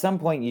at some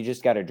point you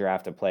just got to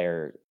draft a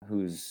player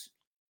who's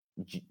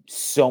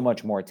so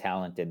much more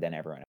talented than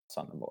everyone else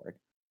on the board.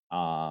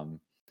 Um,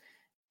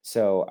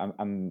 so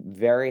I'm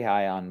very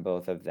high on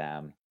both of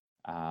them.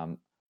 Um,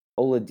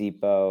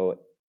 Oladipo,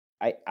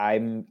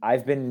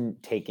 I've been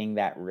taking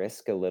that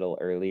risk a little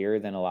earlier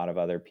than a lot of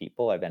other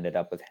people. I've ended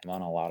up with him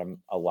on a lot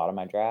of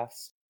my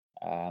drafts.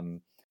 Um,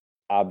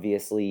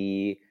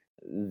 Obviously,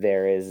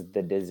 there is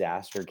the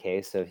disaster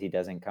case of he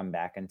doesn't come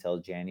back until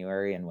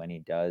January, and when he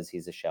does,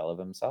 he's a shell of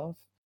himself.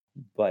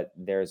 But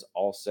there's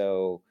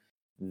also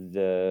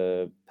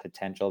the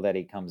potential that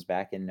he comes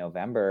back in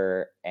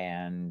November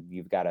and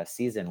you've got a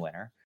season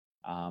winner.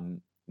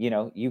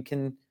 You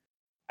can,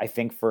 I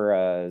think, for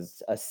a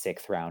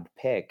sixth round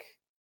pick,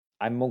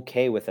 I'm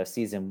okay with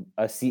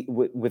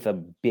with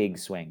a big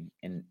swing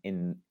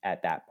in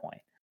at that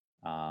point.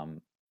 Um,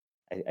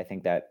 I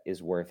think that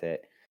is worth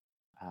it.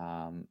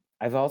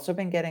 I've also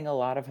been getting a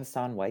lot of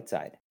Hassan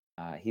Whiteside.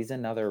 He's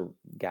another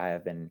guy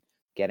I've been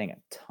getting a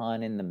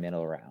ton in the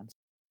middle rounds.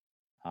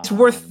 It's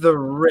worth the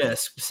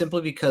risk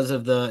simply because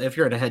of if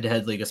you're in a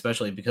head-to-head league,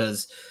 especially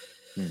because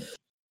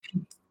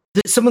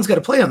someone's got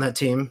to play on that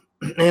team.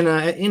 And,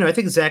 I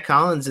think Zach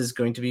Collins is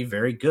going to be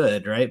very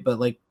good, right? But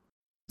like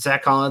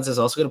Zach Collins is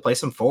also going to play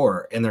some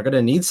 4, and they're going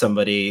to need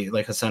somebody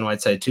like Hassan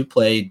Whiteside to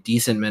play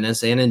decent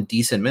minutes. And in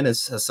decent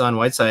minutes, Hassan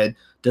Whiteside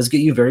does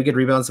get you very good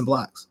rebounds and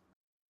blocks.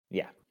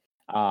 Yeah.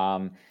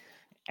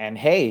 And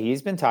hey,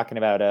 he's been talking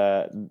about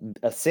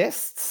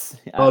assists.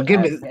 Well,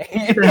 get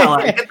the hell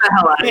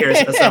out of here,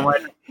 Hassan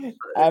Whiteside.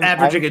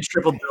 Averaging a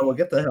triple-double.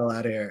 Get the hell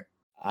out of here.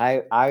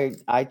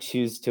 I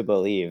choose to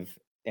believe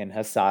in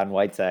Hassan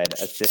Whiteside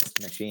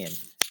assist machine.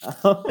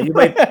 You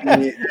might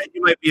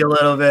be a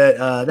little bit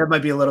that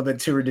might be a little bit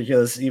too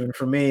ridiculous even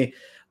for me.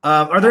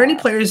 Are there any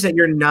players that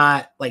you're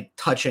not like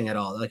touching at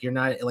all? Like you're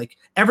not like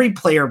every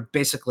player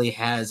basically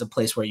has a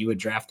place where you would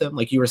draft them.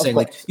 Like you were saying,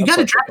 like you got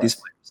to draft these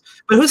players.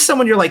 But who's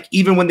someone you're like,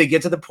 even when they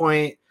get to the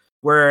point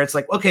where it's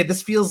like, okay,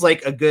 this feels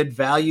like a good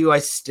value, I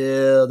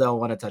still don't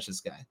want to touch this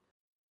guy.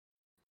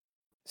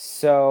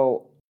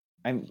 So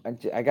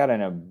I got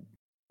in a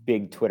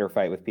big Twitter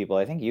fight with people.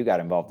 I think you got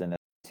involved in this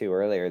too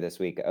earlier this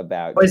week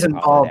about always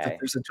involved. If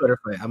there's a Twitter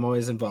fight, I'm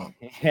always involved.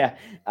 Yeah,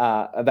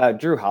 about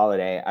Drew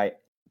Holiday.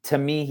 To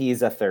me,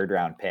 he's a third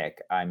round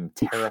pick. I'm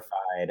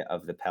terrified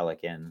of the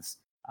Pelicans.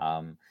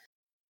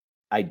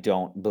 I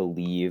don't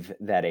believe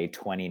that a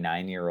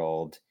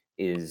 29-year-old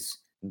is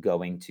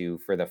going to,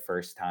 for the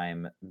first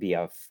time, be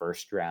a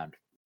first round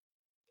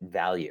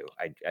value.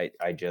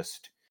 I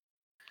just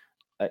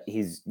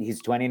he's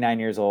 29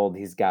 years old.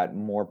 He's got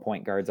more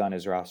point guards on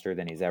his roster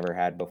than he's ever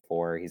had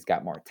before. He's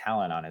got more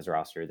talent on his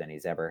roster than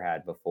he's ever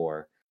had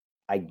before.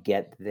 I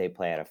get that they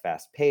play at a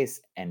fast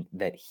pace and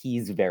that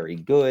he's very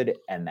good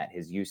and that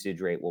his usage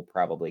rate will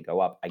probably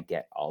go up. I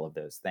get all of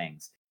those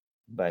things,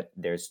 but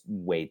there's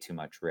way too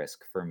much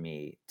risk for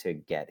me to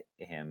get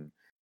him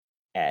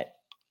at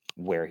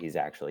where he's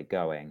actually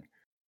going.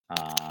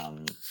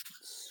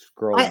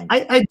 Scrolling.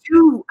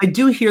 I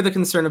do hear the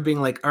concern of being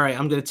like, all right,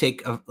 I'm going to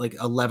take a like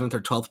 11th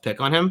or 12th pick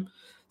on him.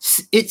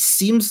 It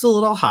seems a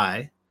little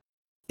high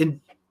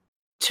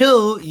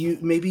until you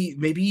maybe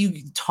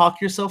you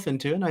talk yourself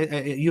into it.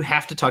 And you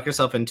have to talk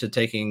yourself into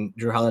taking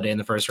Drew Holiday in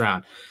the first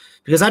round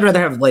because I'd rather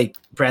have like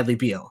Bradley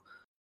Beal,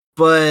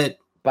 but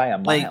by a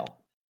mile.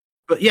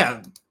 But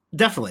yeah,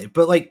 definitely.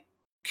 But like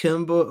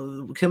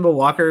Kemba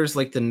Walker's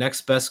like the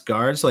next best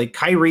guards. Like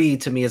Kyrie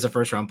to me is a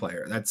first round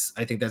player.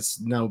 I think that's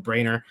no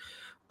brainer.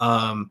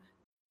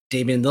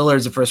 Damian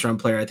Lillard's a first round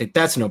player. I think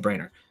that's a no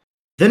brainer.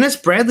 Then it's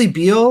Bradley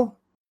Beal,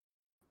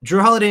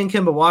 Drew Holiday, and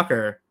Kemba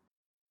Walker.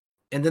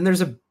 And then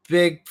there's a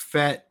big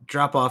fat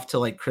drop off to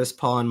like Chris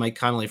Paul and Mike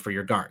Conley for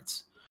your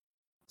guards.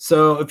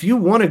 So if you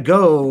want to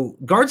go,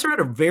 guards are at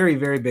a very,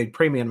 very big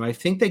premium. I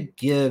think that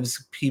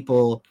gives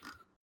people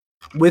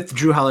with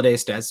Drew Holiday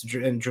stats,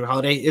 and Drew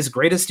Holiday is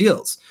great at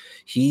steals.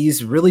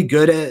 He's really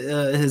good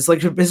at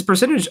his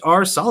percentage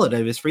are solid.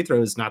 His free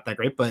throw is not that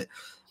great, but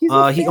he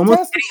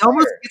almost gets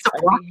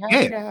a block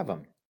game. To have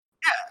him.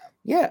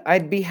 Yeah,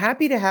 I'd be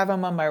happy to have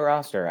him on my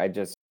roster.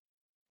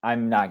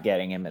 I'm not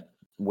getting him at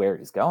where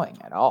he's going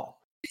at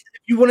all.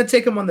 If you want to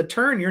take him on the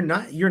turn, you're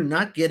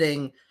not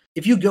getting.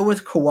 If you go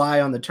with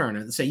Kawhi on the turn,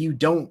 and say you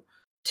don't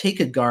take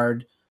a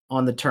guard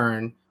on the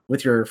turn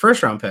with your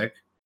first round pick,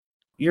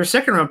 your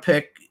second round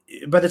pick,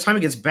 by the time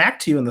it gets back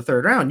to you in the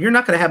third round, you're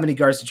not going to have any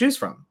guards to choose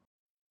from.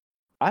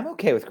 I'm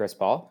okay with Chris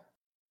Paul.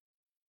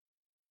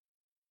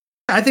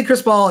 I think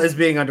Chris Paul is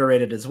being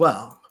underrated as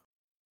well.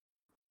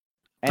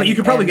 But you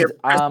could probably get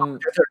Chris Paul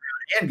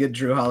and get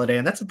Drew Holiday,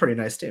 and that's a pretty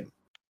nice team.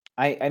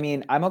 I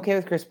mean, I'm okay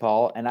with Chris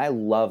Paul, and I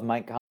love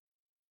Mike Conley.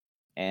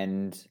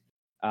 And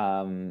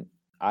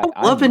I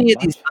don't love any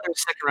of these other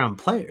second round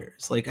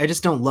players. Like, I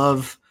just don't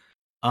love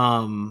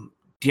DeAndre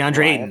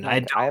Ayton.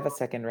 I have a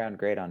second round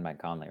grade on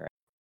Mike Conley, right?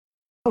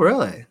 Oh,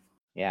 really?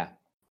 Yeah.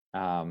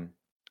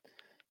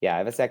 Yeah, I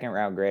have a second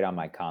round grade on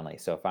Mike Conley.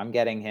 So if I'm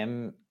getting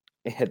him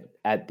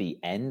at the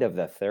end of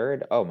the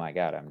third, oh my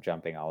God, I'm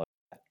jumping all over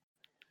that.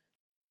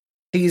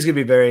 I think he's going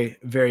to be very,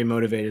 very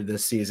motivated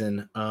this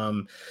season.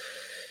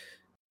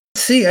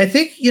 See, I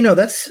think,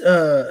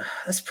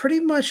 that's pretty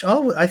much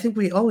all. I think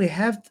we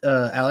have,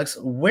 Alex.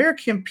 Where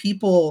can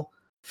people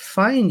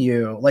find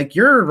you? Like,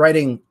 you're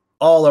writing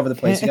all over the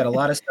place. You got a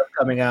lot of stuff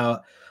coming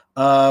out.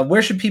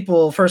 Where should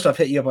people first off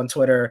hit you up on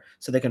Twitter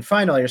so they can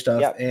find all your stuff?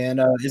 Yep. And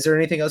is there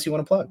anything else you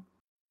want to plug?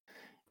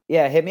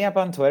 Yeah, hit me up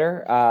on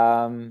Twitter.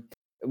 I'm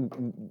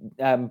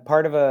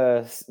part of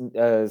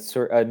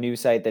a new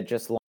site that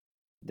just launched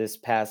this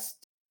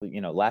past,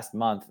 last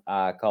month,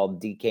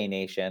 called DK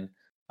Nation.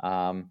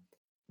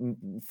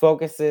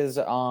 Focuses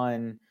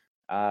on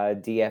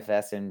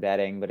DFS and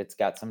betting, but it's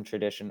got some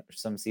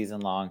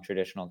season-long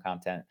traditional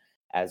content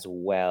as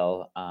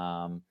well.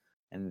 And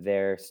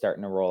they're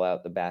starting to roll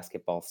out the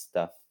basketball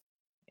stuff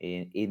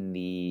in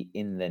the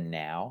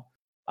now.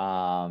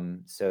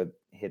 So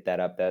hit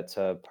that up. That's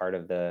a part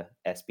of the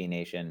SB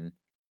Nation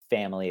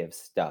family of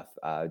stuff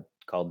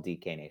called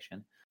DK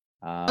Nation.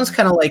 Sounds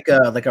kind of like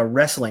a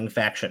wrestling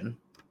faction.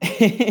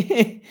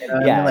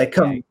 Yeah,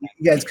 you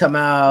guys come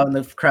out and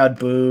the crowd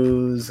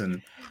boos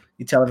and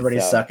you tell everybody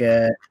to suck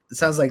it. It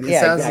sounds like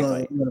exactly.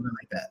 A little bit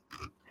like that.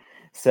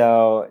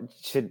 So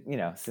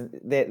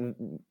they're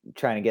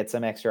trying to get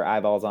some extra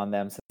eyeballs on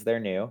them since they're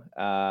new.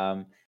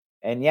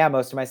 And yeah,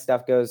 most of my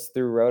stuff goes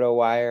through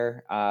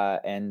RotoWire.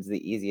 And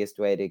the easiest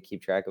way to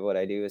keep track of what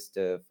I do is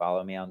to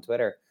follow me on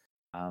Twitter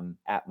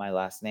at my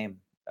last name,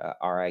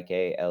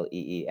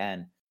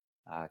 Rikleen,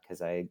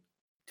 because I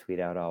tweet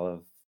out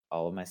all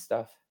of my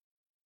stuff.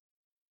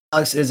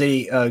 Alex is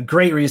a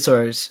great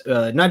resource,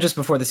 not just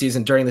before the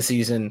season, during the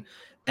season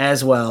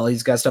as well.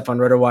 He's got stuff on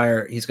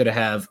RotoWire. He's going to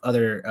have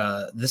other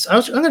I'm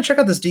going to check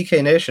out this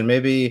DK Nation.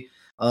 Maybe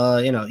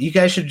you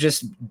guys should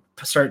just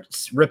start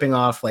ripping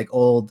off like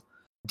old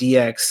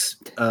DX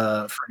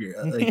for your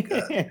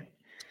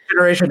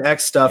Generation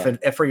X stuff and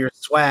for your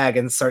swag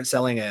and start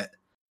selling it.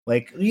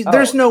 Like,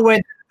 there's no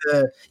way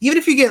even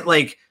if you get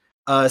like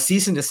a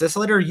cease and desist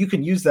letter, you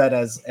can use that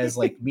as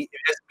like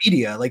as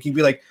media. Like, you'd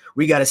be like,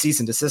 we got a cease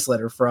and desist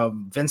letter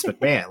from Vince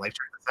McMahon. Like,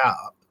 check this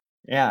out.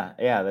 Yeah,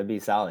 that'd be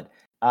solid.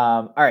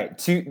 All right,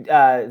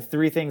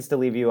 three things to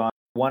leave you on.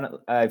 One,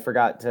 I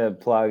forgot to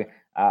plug.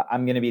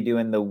 I'm going to be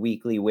doing the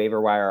weekly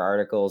waiver wire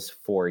articles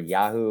for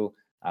Yahoo,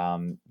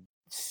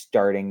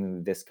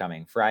 starting this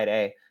coming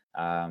Friday.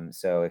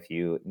 So if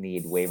you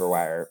need waiver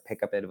wire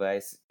pickup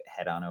advice,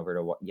 head on over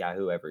to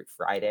Yahoo every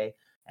Friday,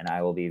 and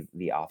I will be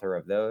the author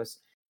of those.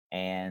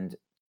 And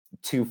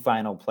two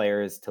final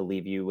players to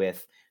leave you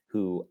with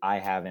who I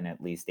have in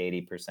at least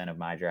 80% of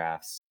my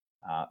drafts.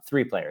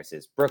 Three players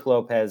is Brooke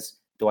Lopez,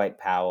 Dwight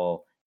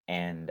Powell,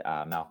 and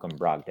Malcolm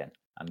Brogdon.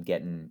 I'm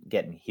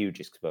getting huge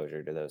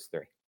exposure to those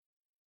three.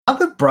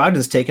 Malcolm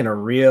Brogdon's taken a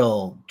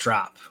real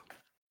drop.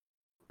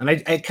 And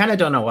I kind of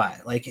don't know why.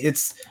 Like,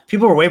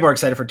 people were way more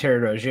excited for Terry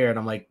Rozier, and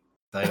I'm like,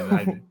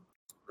 I'd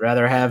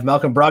rather have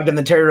Malcolm Brogdon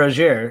than Terry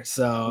Rozier.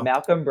 So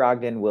Malcolm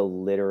Brogdon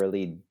will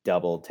literally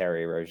double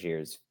Terry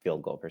Rozier's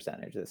field goal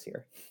percentage this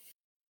year.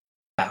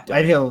 Yeah,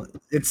 I feel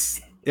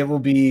it will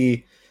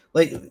be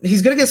like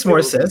he's gonna get some more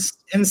assists,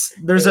 and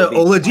there's a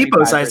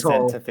Oladipo sized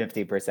hole to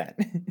 50%.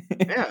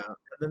 Yeah, and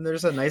then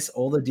there's a nice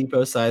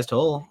Oladipo sized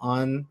hole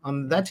on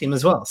that team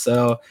as well.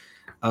 So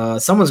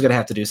someone's gonna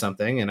have to do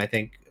something, and I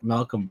think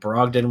Malcolm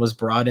Brogdon was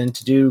brought in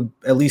to do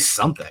at least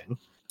something.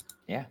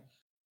 Yeah,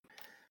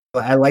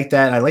 I like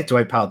that. I like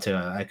Dwight Powell too.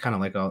 I kind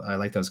of I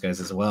like those guys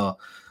as well.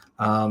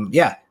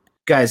 Yeah,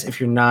 guys, if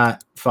you're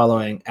not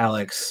following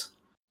Alex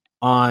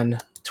on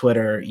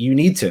Twitter, you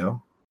need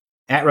to.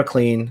 At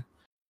Rikleen.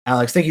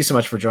 Alex, thank you so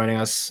much for joining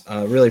us.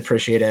 Really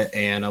appreciate it,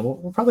 and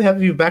we'll probably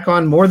have you back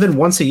on more than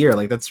once a year.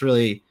 Like, that's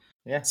really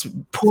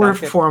poor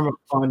form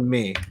on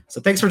me.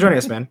 So thanks for joining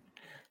us, man.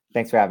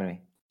 Thanks for having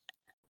me.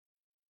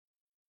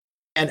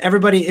 And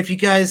everybody, if you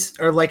guys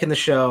are liking the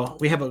show,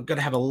 we going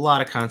to have a lot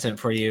of content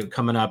for you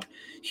coming up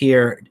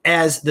here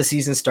as the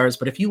season starts.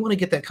 But if you want to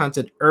get that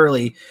content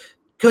early,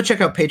 go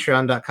check out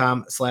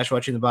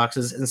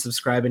patreon.com/watchingtheboxes and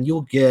subscribe, and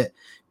you'll get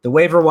the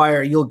waiver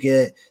wire, you'll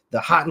get the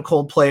hot and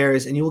cold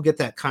players, and you will get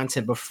that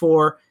content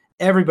before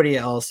everybody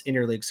else in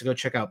your league. So go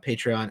check out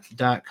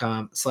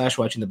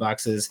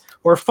patreon.com/watchingtheboxes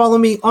or follow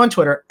me on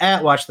Twitter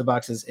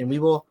 @watchtheboxes, and we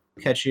will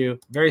catch you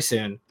very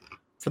soon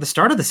for the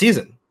start of the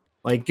season.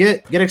 Like,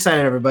 get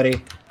excited,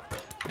 everybody,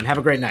 and have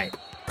a great night.